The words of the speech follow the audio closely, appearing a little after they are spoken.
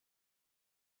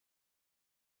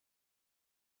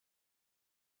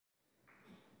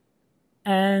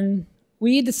And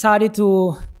we decided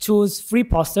to choose 3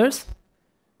 posters.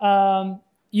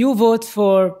 You vote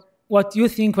for what you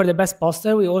think were the best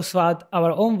poster. We also had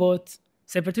our own vote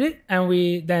separately, and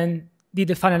we then did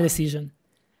the final decision.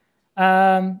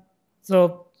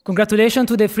 So congratulations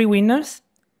to the 3 winners.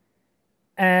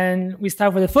 And we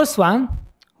start with the first one,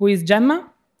 who is Gemma,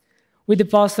 with the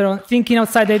poster on Thinking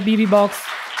Outside the BB Box.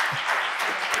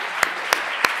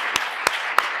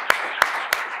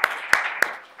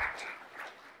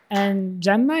 And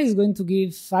Gemma is going to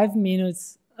give 5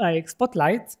 minutes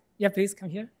spotlight. Yeah, please come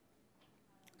here.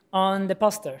 On the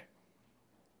poster.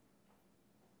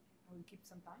 We'll keep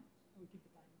some time. We'll keep the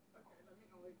time. Okay, let me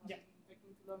know if I'm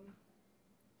taking too long.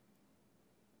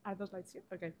 I don't like you.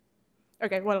 Okay.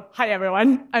 Okay, well, hi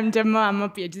everyone. I'm Gemma. I'm a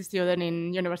PhD student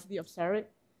in University of Surrey.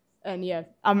 And yeah,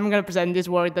 I'm going to present this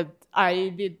work that I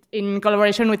did in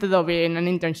collaboration with Adobe in an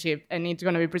internship, and it's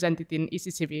going to be presented in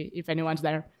ECCB if anyone's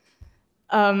there.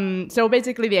 So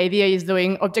basically, the idea is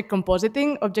doing object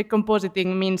compositing. Object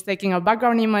compositing means taking a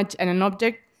background image and an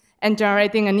object and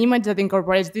generating an image that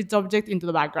incorporates this object into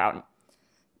the background.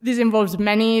 This involves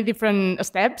many different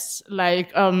steps,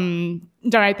 like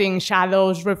generating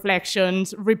shadows,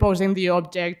 reflections, reposing the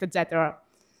object, etc.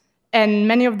 And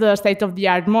many of the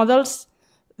state-of-the-art models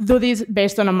do this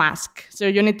based on a mask. So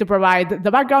you need to provide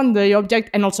the background, the object,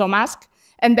 and also a mask.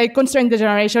 And they constrain the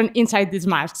generation inside this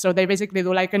mask. So they basically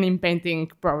do like an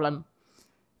in-painting problem.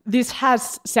 This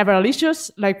has several issues.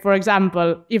 Like, for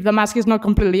example, if the mask is not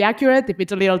completely accurate, if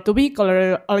it's a little too big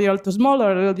or a little too small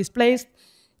or a little displaced,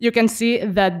 you can see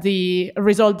that the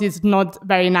result is not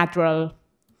very natural.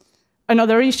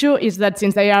 Another issue is that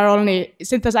since they are only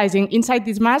synthesizing inside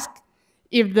this mask,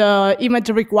 if the image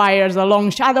requires a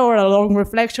long shadow or a long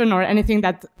reflection or anything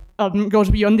that goes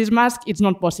beyond this mask, it's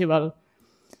not possible.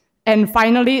 And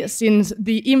finally, since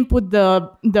the input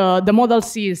the model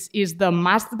sees is the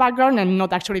masked background and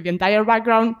not actually the entire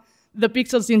background, the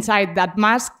pixels inside that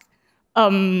mask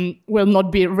will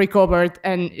not be recovered,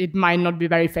 and it might not be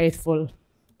very faithful.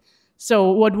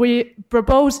 So what we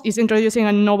propose is introducing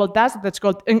a novel task that's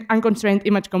called unconstrained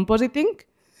image compositing.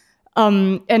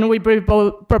 And we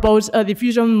propose a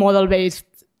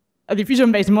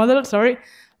diffusion-based model,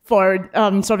 for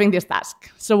solving this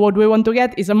task. So what we want to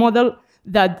get is a model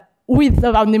that with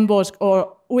a bounding box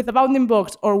or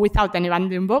without any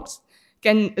bounding box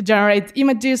can generate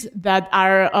images that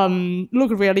are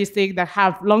look realistic, that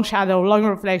have long shadow, long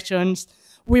reflections.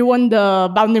 We want the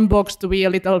bounding box to be a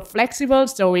little flexible,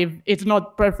 so if it's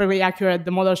not perfectly accurate,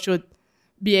 the model should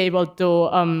be able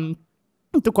to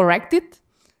correct it.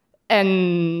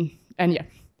 And yeah,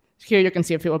 here you can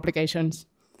see a few applications.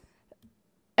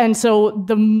 And so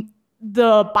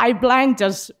the pipeline,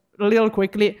 just a little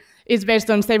quickly, is based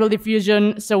on stable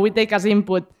diffusion. So we take as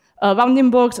input a bounding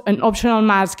box, an optional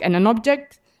mask, and an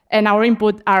object. And our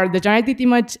input are the generated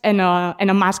image and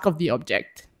a mask of the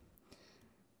object.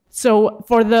 So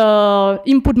for the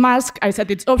input mask, I said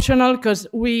it's optional because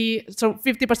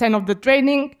 50% of the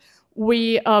training,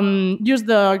 we use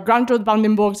the ground truth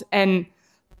bounding box and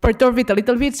perturb it a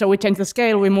little bit. So we change the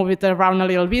scale, we move it around a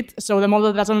little bit. So the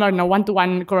model doesn't learn a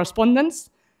one-to-one correspondence.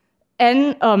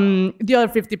 And the other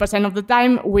 50% of the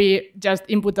time, we just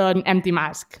input an empty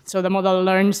mask. So the model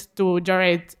learns to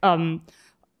generate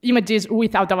images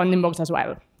without a bounding box as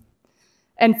well.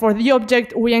 And for the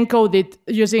object, we encode it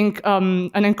using an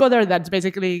encoder that's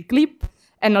basically clip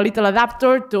and a little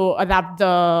adapter to adapt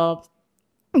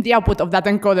the output of that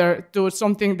encoder to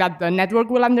something that the network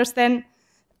will understand.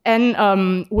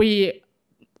 And we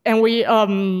provide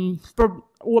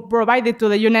it to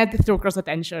the UNet through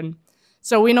cross-attention.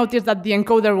 So we noticed that the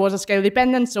encoder was scale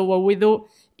dependent. So what we do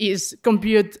is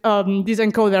compute this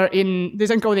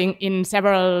encoding in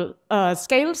several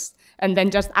scales, and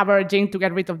then just averaging to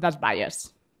get rid of that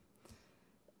bias.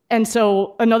 And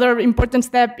so another important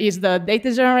step is the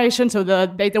data generation, so the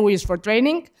data we use for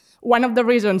training. One of the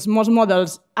reasons most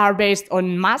models are based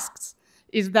on masks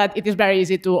is that it is very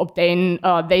easy to obtain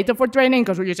data for training,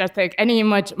 because you just take any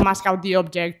image, mask out the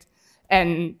object,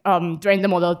 and train the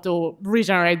model to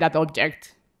regenerate that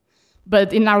object.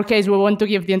 But in our case, we want to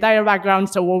give the entire background,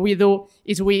 so what we do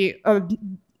is we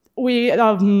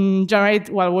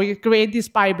create this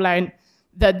pipeline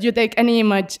that you take any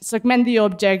image, segment the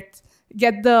object,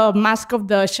 get the mask of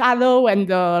the shadow and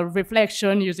the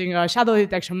reflection using a shadow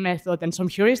detection method and some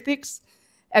heuristics,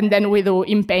 and then we do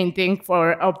in-painting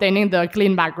for obtaining the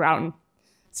clean background.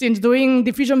 Since doing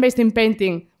diffusion-based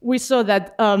in-painting, we saw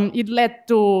that it led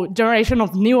to generation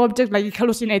of new objects, like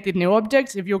hallucinated new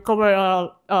objects. If you cover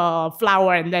a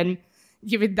flower and then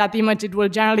give it that image, it will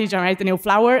generally generate a new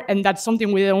flower, and that's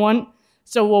something we didn't want.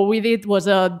 So what we did was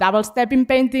a double step in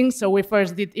painting. So we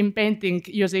first did in painting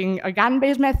using a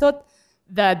GAN-based method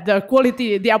that the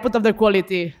quality, the output of the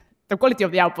quality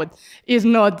of the output is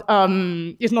not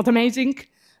amazing,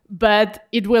 but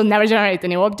it will never generate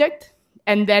any object.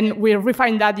 And then we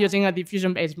refine that using a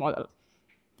diffusion-based model.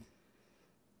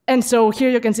 And so here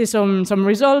you can see some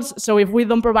results. So if we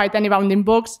don't provide any bounding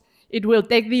box, it will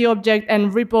take the object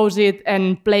and repose it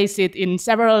and place it in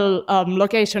several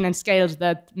locations and scales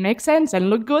that make sense and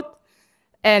look good.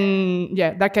 And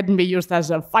yeah, that can be used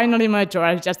as a final image or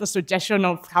as just a suggestion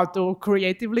of how to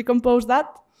creatively compose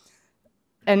that.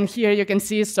 And here you can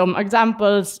see some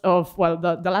examples of, well,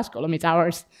 the last column is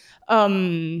ours,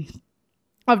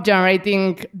 of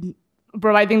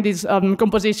providing these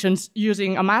compositions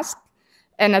using a mask.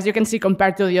 And as you can see,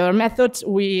 compared to the other methods,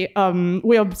 we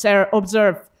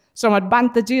observe some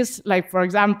advantages. Like, for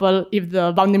example, if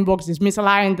the bounding box is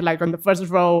misaligned, like on the first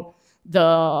row,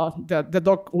 the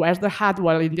dog wears the hat,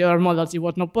 while in the other models it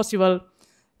was not possible.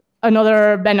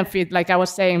 Another benefit, like I was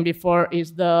saying before,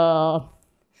 is the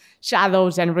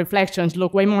shadows and reflections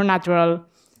look way more natural.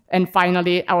 And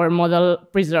finally, our model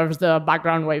preserves the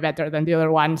background way better than the other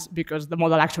ones because the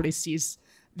model actually sees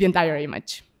the entire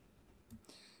image.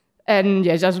 And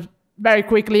yeah, just very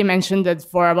quickly mention that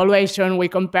for evaluation, we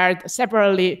compared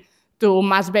separately to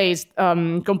mass-based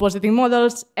compositing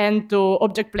models and to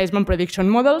object placement prediction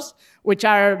models, which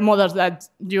are models that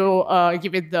you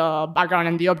give it the background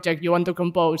and the object you want to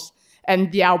compose,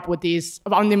 and the output is a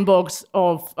bounding box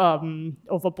of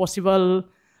a possible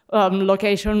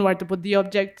location where to put the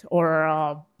object, or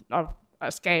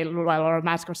a scale or a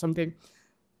mask or something.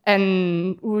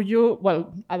 And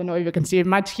well, I don't know if you can see it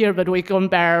much here, but we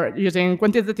compare using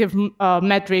quantitative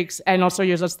metrics and also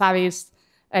user studies,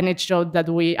 and it showed that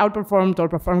we outperformed or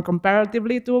performed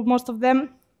comparatively to most of them.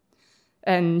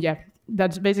 And yeah,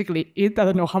 that's basically it. I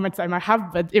don't know how much time I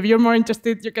have, but if you're more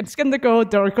interested, you can scan the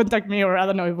code or contact me, or I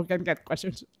don't know if we can get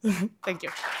questions. Thank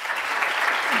you.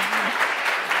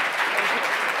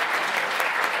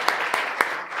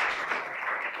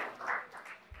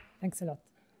 Thanks a lot.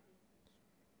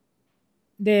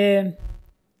 The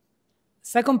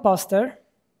second poster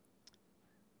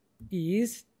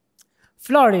is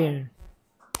Florin,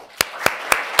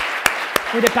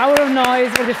 with the power of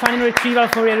noise or defining retrieval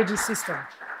for energy system.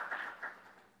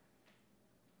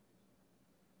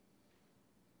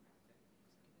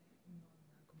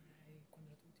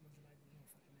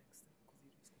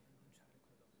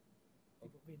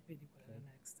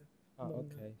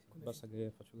 Ok, basta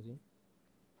che faccio così.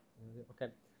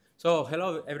 Ok. So,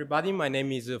 hello everybody, my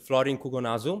name is Florin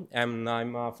Cugonazu, and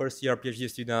I'm a first year PhD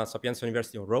student at Sapienza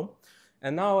University of Rome.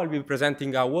 And now I'll be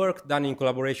presenting our work done in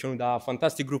collaboration with a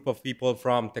fantastic group of people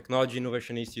from Technology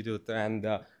Innovation Institute and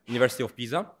University of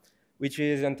Pisa, which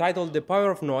is entitled The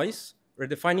Power of Noise,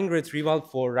 Redefining Retrieval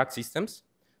for RAG Systems.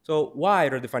 So why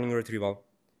redefining retrieval?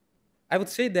 I would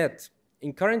say that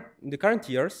in the current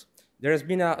years, there has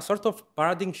been a sort of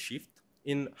paradigm shift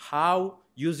in how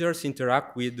users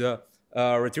interact with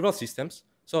retrieval systems.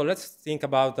 So let's think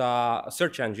about a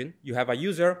search engine. You have a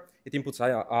user, it inputs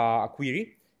a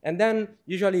query, and then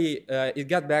usually it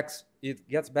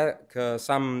gets back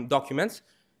some documents.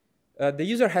 The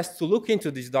user has to look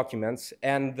into these documents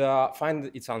and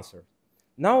find its answer.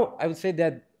 Now, I would say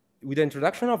that with the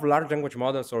introduction of large language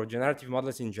models or generative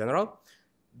models in general,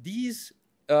 this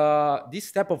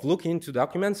step of looking into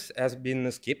documents has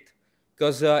been skipped,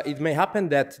 because it may happen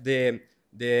that the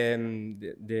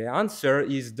answer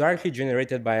is directly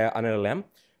generated by an LLM.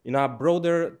 In a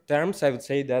broader terms, I would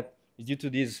say that it's due to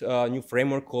this new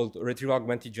framework called retrieval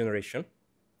augmented generation.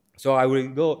 So I will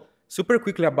go super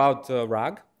quickly about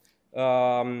RAG.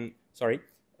 The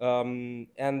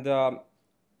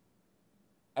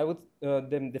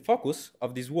focus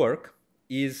of this work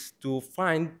is to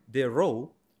find the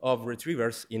role of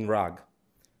retrievers in RAG.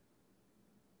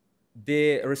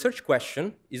 The research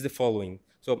question is the following.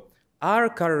 So, are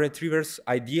current retrievers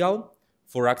ideal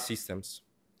for RAG systems?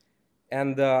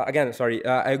 And again,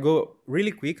 I go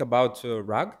really quick about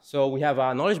RAG. So we have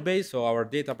a knowledge base, so our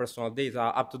data, personal data,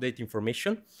 up-to-date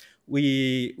information.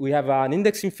 We have an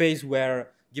indexing phase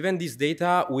where, given this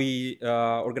data, we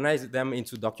organize them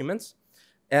into documents.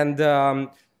 And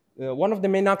one of the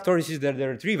main actors is the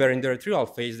retriever in the retrieval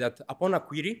phase, that upon a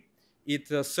query, it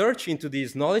searches into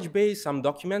this knowledge base, some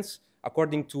documents,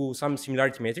 according to some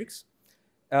similarity matrix.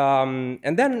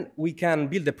 And then we can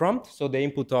build the prompt, so the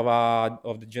input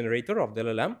of the generator, of the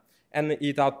LLM, and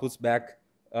it outputs back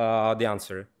the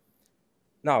answer.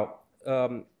 Now,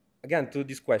 again, to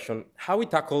this question, how we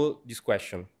tackle this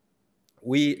question?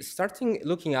 We starting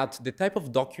looking at the type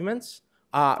of documents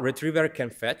a retriever can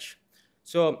fetch.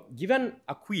 So given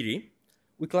a query,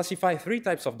 we classify 3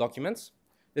 types of documents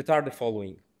that are the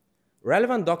following.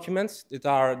 Relevant documents that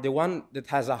are the one that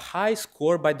has a high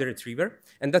score by the retriever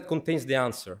and that contains the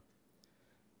answer.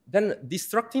 Then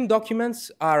distracting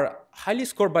documents are highly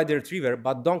scored by the retriever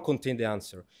but don't contain the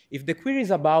answer. If the query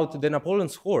is about the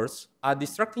Napoleon's horse, a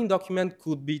distracting document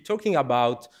could be talking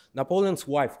about Napoleon's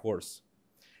wife's horse.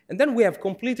 And then we have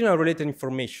completely unrelated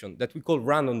information that we call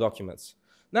random documents.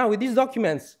 Now with these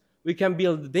documents, we can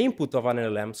build the input of an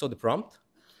LLM, so the prompt.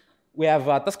 We have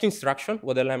a task instruction,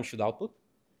 what the LLM should output.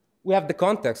 We have the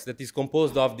context that is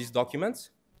composed of these documents.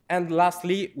 And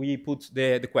lastly, we put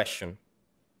the question.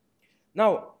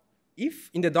 Now,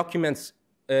 if in the documents,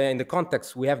 in the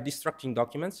context, we have distracting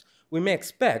documents, we may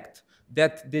expect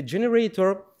that the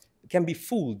generator can be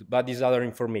fooled by this other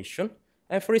information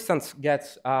and, for instance,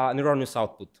 gets an erroneous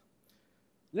output.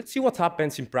 Let's see what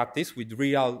happens in practice with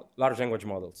real large language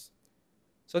models.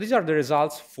 So these are the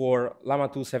results for Llama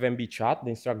 2 7B chat, the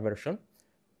instruct version.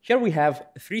 Here we have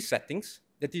 3 settings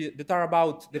that are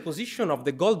about the position of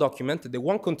the goal document, the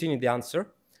one containing the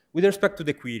answer, with respect to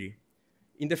the query.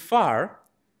 In the far,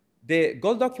 the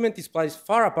goal document is placed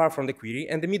far apart from the query,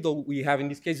 and the middle we have, in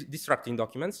this case, distracting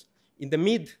documents. In the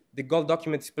mid, the goal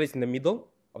document is placed in the middle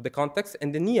of the context,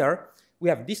 and the near, we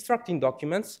have distracting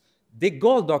documents, the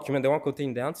goal document, the one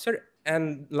containing the answer,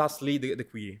 and lastly, the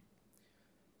query.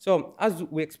 So as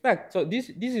we expect, so this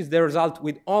is the result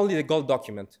with only the goal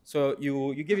document. So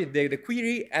you give it the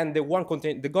query and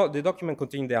the document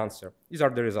containing the answer. These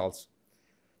are the results.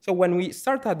 So when we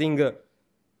start adding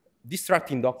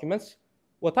distracting documents,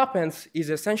 what happens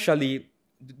is essentially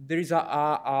there is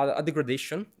a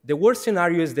degradation. The worst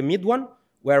scenario is the mid one,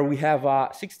 where we have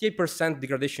a 68%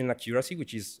 degradation in accuracy,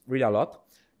 which is really a lot.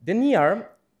 The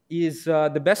near is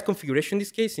the best configuration in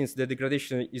this case, since the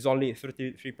degradation is only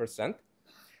 33%.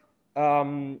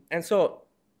 And so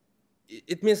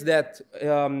it means that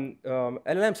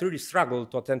LLMs really struggle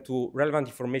to attend to relevant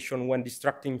information when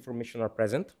distracting information are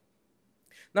present.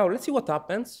 Now, let's see what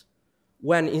happens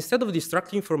when instead of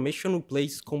distracting information, we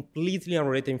place completely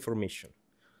unrelated information,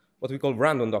 what we call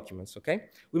random documents, okay?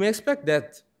 We may expect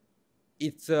that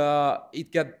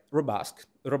it gets robust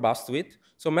to it.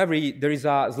 So maybe there is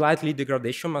a slightly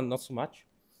degradation, but not so much.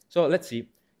 So let's see.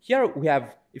 Here we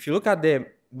have, if you look at the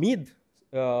mid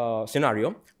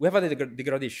scenario, we have a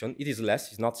degradation. It is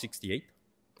less, it's not 68.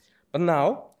 But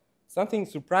now, something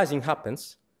surprising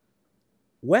happens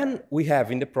when we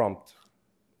have in the prompt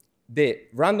the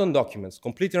random documents,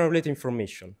 completely unrelated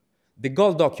information, the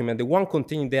goal document, the one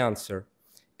containing the answer,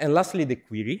 and lastly, the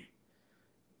query.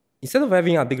 Instead of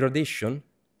having a degradation,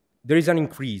 there is an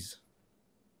increase.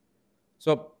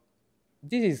 So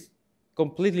this is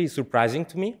completely surprising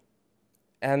to me,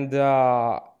 and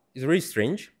it's really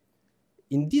strange.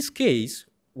 In this case,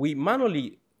 we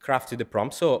manually crafted the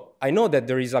prompt. So I know that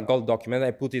there is a goal document.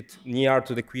 I put it near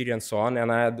to the query and so on,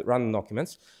 and I had random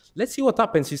documents. Let's see what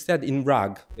happens instead in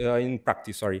RAG, in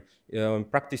practice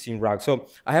in RAG. So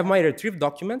I have my retrieved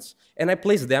documents, and I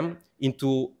place them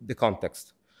into the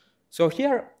context. So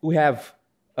here we have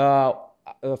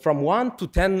from 1 to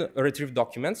 10 retrieved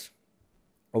documents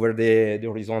over the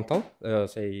horizontal,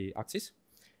 say, axis.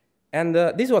 And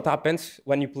this is what happens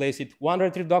when you place it 1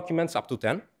 retrieved documents up to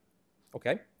 10.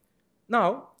 Okay.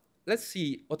 Now, let's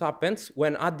see what happens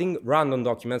when adding random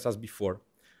documents as before.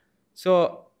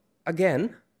 So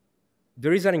again,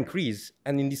 there is an increase,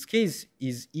 and in this case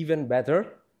is even better.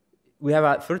 We have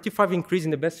a 35 increase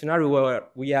in the best scenario, where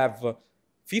we have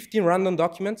 15 random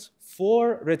documents,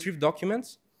 4 retrieved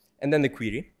documents, and then the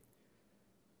query.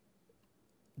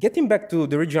 Getting back to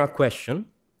the original question,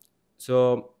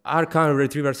 so are current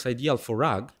retrievers ideal for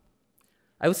RAG?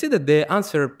 I would say that the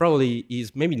answer probably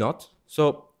is maybe not.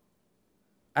 So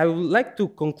I would like to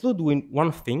conclude with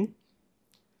one thing.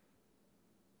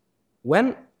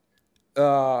 When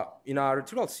in a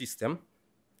retrieval system,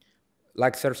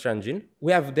 like search engine,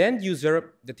 we have the end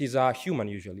user that is a human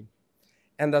usually.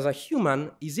 And as a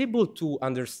human, is able to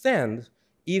understand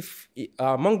if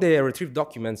among the retrieved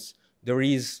documents, there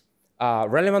is a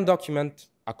relevant document,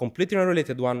 a completely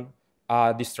unrelated one,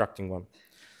 a distracting one.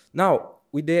 Now,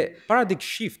 with the paradigm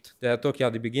shift that I talked about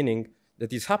at the beginning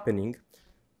that is happening,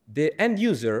 the end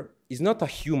user is not a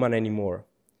human anymore.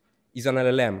 It's an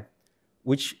LLM,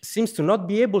 which seems to not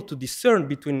be able to discern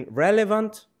between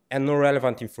relevant and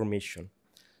non-relevant information.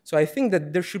 So I think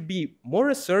that there should be more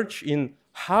research in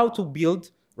how to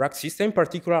build RAG system, in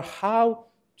particular, how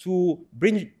to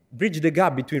bridge the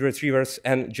gap between retrievers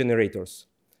and generators.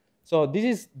 So this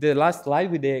is the last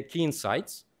slide with the key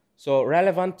insights. So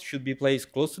relevant should be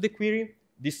placed close to the query.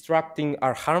 Distracting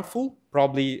are harmful,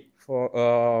 probably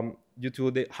for due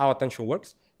to how attention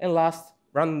works. And last,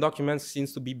 random documents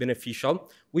seems to be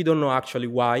beneficial. We don't know actually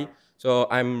why, so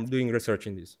I'm doing research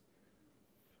in this.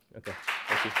 Okay,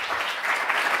 thank you.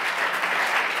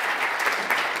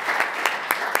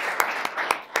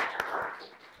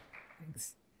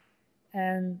 Thanks.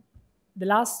 And the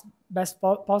last best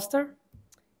poster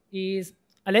is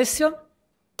Alessio.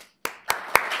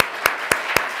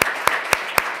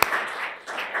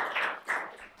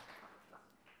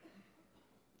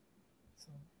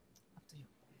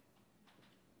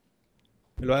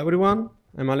 Hello everyone,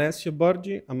 I'm Alessio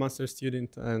Borgi, a master's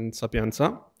student in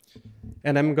Sapienza,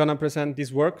 and I'm gonna present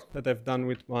this work that I've done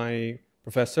with my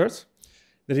professors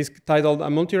that is titled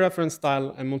A Multi-Reference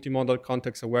Style and Multimodal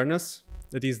Context Awareness,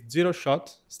 that is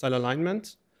zero-shot style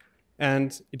alignment,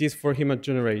 and it is for image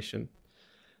generation.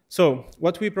 So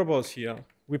what we propose here,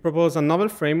 we propose a novel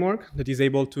framework that is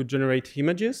able to generate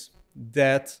images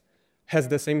that has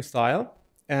the same style,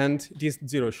 and it is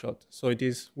zero-shot, so it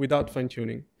is without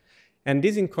fine-tuning. And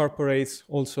this incorporates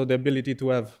also the ability to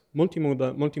have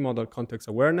multimodal context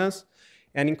awareness,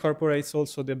 and incorporates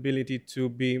also the ability to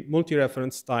be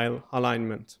multi-reference style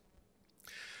alignment.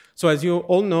 So as you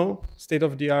all know,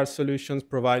 state-of-the-art solutions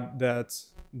provide that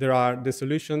there are the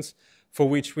solutions for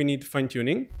which we need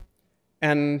fine-tuning.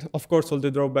 And of course, all the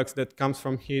drawbacks that comes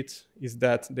from it is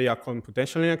that they are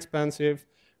computationally expensive,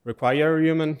 require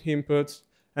human input,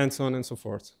 and so on and so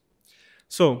forth.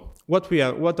 So what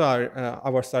are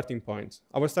our starting points?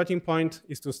 Our starting point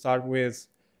is to start with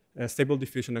Stable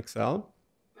Diffusion XL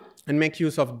and make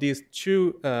use of these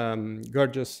two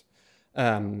gorgeous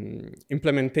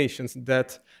implementations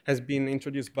that has been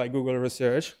introduced by Google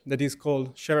Research that is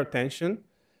called Share Attention.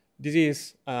 This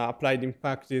is applied in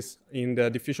practice in the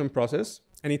diffusion process,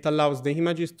 and it allows the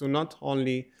images to not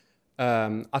only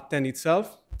attend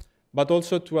itself, but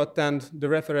also to attend the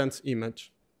reference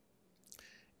image.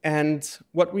 And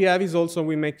what we have is also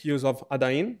we make use of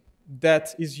ADA-IN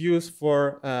that is used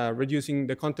for reducing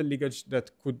the content leakage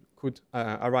that could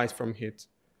arise from it.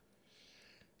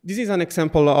 This is an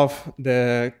example of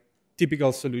the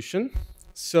typical solution.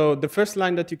 So the first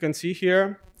line that you can see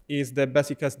here is the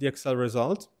basic SDXL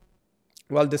result,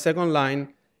 while the second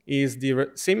line is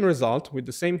the same result with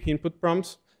the same input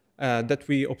prompts that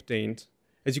we obtained.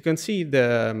 As you can see,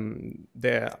 all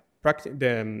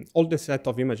the set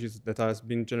of images that has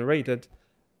been generated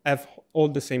have all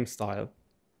the same style.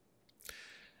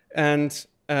 And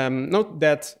note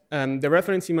that the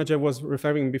reference image I was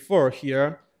referring before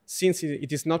here, since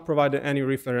it is not provided any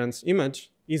reference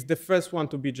image, is the first one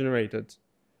to be generated.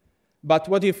 But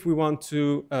what if we want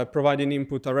to provide an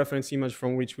input, a reference image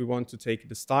from which we want to take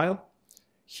the style?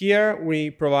 Here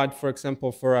we provide, for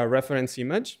example, for a reference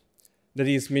image that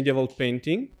is medieval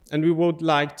painting, and we would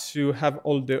like to have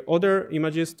all the other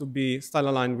images to be style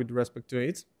aligned with respect to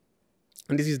it.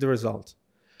 And this is the result.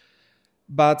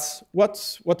 But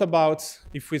what about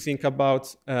if we think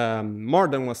about more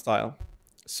than one style?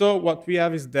 So what we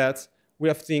have is that we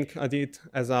have to think at it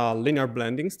as a linear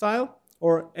blending style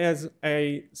or as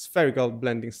a spherical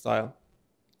blending style.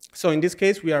 So in this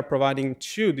case, we are providing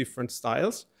two different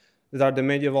styles that are the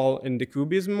medieval and the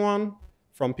cubism one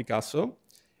from Picasso.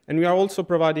 And we are also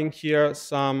providing here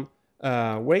some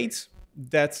weights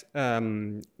that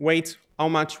weight how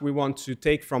much we want to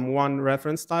take from one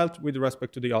reference style with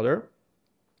respect to the other.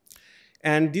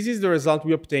 And this is the result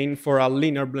we obtain for a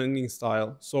linear blending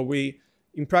style. So we,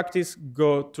 in practice,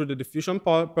 go through the diffusion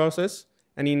process.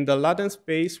 And in the latent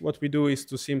space, what we do is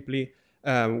to simply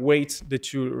weight the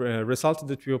two results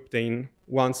that we obtain,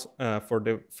 once for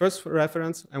the first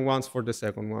reference and once for the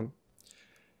second one.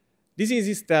 This is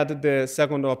instead the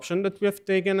second option that we have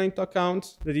taken into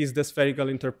account, that is the spherical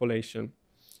interpolation.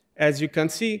 As you can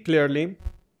see clearly,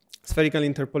 spherical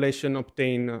interpolation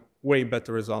obtain way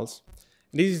better results.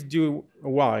 This is due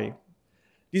why?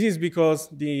 This is because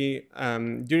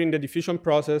during the diffusion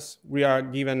process, we are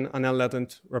given an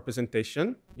L-latent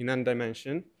representation in n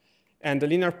dimension. And the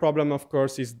linear problem, of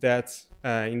course, is that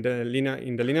in the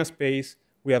linear space,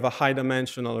 we have a high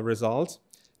dimensional result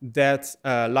that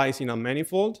lies in a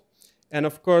manifold. And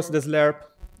of course, the SLERP,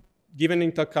 given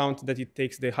into account that it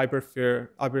takes the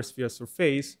hypersphere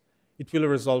surface, it will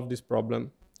resolve this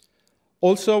problem.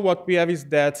 Also, what we have is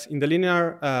that in the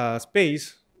linear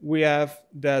space, we have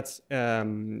that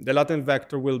the latent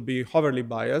vector will be overly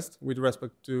biased with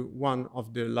respect to one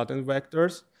of the latent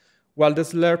vectors, while the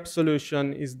SLERP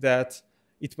solution is that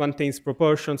it maintains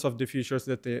proportions of the features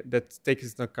that take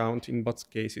into account in both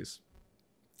cases.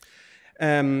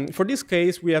 For this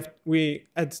case, we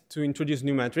had to introduce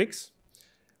new metrics.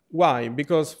 Why?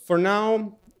 Because for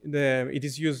now, it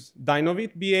is used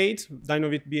Dynovit B8.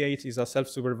 Dynovit B8 is a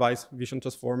self-supervised vision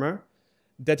transformer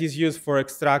that is used for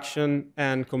extraction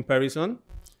and comparison.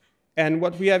 And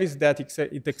what we have is that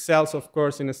it excels, of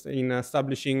course, in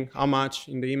establishing how much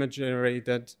in the image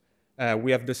generated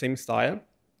we have the same style.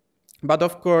 But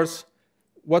of course,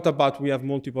 what about we have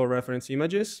multiple reference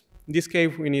images? In this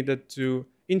case, we needed to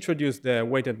introduce the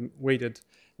weighted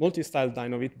multi-style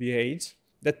Dynovit B8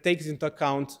 that takes into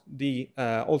account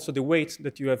also the weight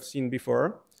that you have seen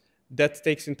before, that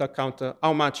takes into account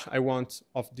how much I want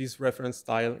of this reference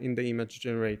style in the image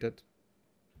generated.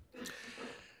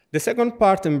 The second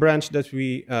part and branch that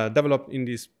we developed in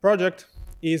this project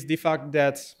is the fact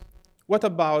that what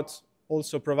about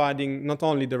also providing not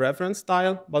only the reference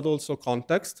style, but also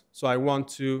context. So I want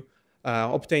to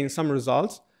obtain some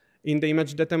results in the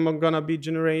image that I'm gonna be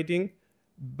generating,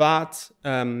 but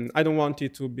I don't want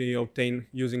it to be obtained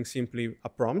using simply a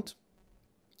prompt.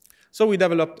 So we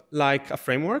developed like a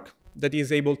framework that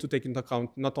is able to take into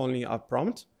account not only a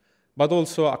prompt, but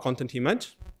also a content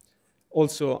image,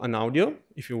 also an audio,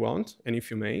 if you want, and if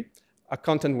you may, a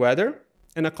content weather,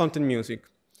 and a content music.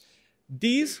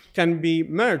 These can be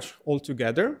merged all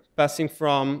together, passing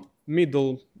from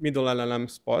middle LLM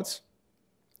spots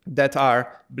that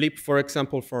are Blip, for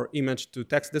example, for image to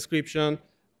text description,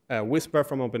 Whisper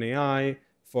from OpenAI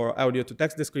for audio to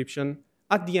text description.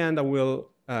 At the end, I will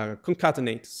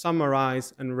concatenate,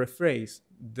 summarize, and rephrase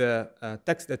the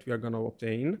text that we are going to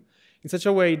obtain in such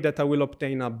a way that I will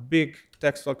obtain a big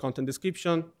textual content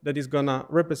description that is going to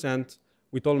represent,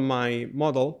 with all my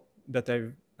model that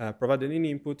I've provided in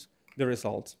input, the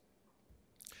result.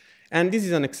 And this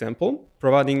is an example,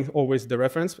 providing always the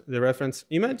reference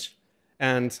image.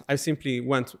 And I simply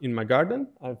went in my garden.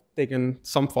 I've taken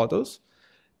some photos,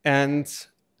 and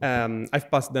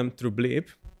I've passed them through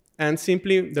Blip. And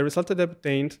simply, the result that I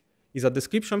obtained is a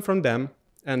description from them,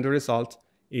 and the result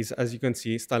is, as you can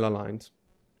see, style aligned.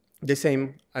 The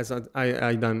same as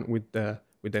I done with the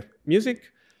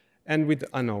music and with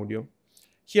an audio.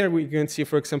 Here we can see,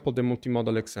 for example, the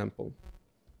multimodal example.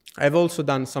 I've also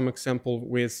done some example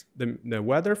with the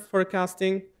weather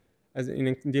forecasting. As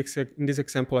in this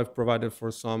example, I've provided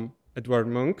for some Edward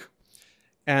Munch.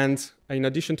 And in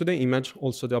addition to the image,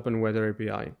 also the Open Weather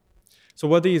API. So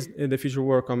what is the future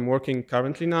work I'm working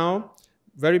currently now?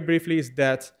 Very briefly is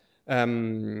that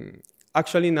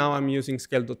actually now I'm using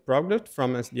scale.product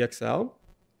from SDXL.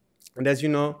 And as you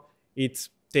know, it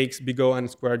takes big O n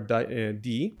squared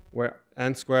d, where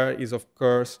n squared is, of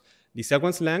course, the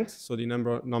sequence length, so the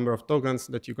number of tokens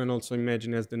that you can also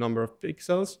imagine as the number of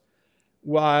pixels,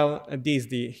 while d is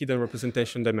the hidden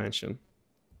representation dimension.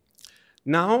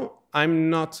 Now, I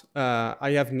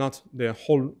have not the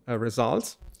whole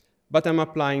results, but I'm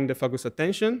applying the focus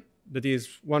attention. That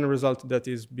is one result that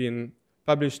is being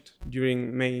published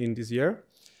during May in this year.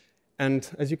 And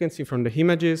as you can see from the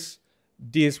images,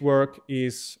 this work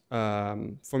is,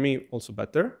 for me, also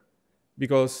better,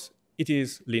 because it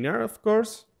is linear, of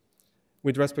course,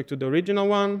 with respect to the original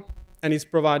one, and it's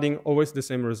providing always the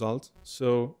same result.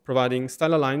 So providing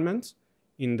style alignment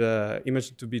in the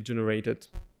image to be generated.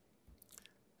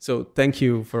 So thank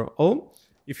you for all.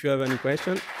 If you have any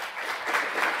questions.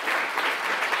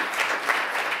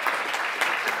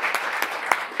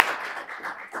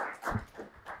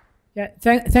 Yeah,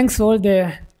 thanks all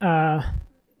the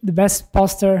best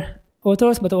poster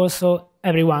authors, but also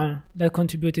everyone that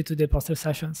contributed to the poster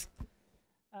sessions.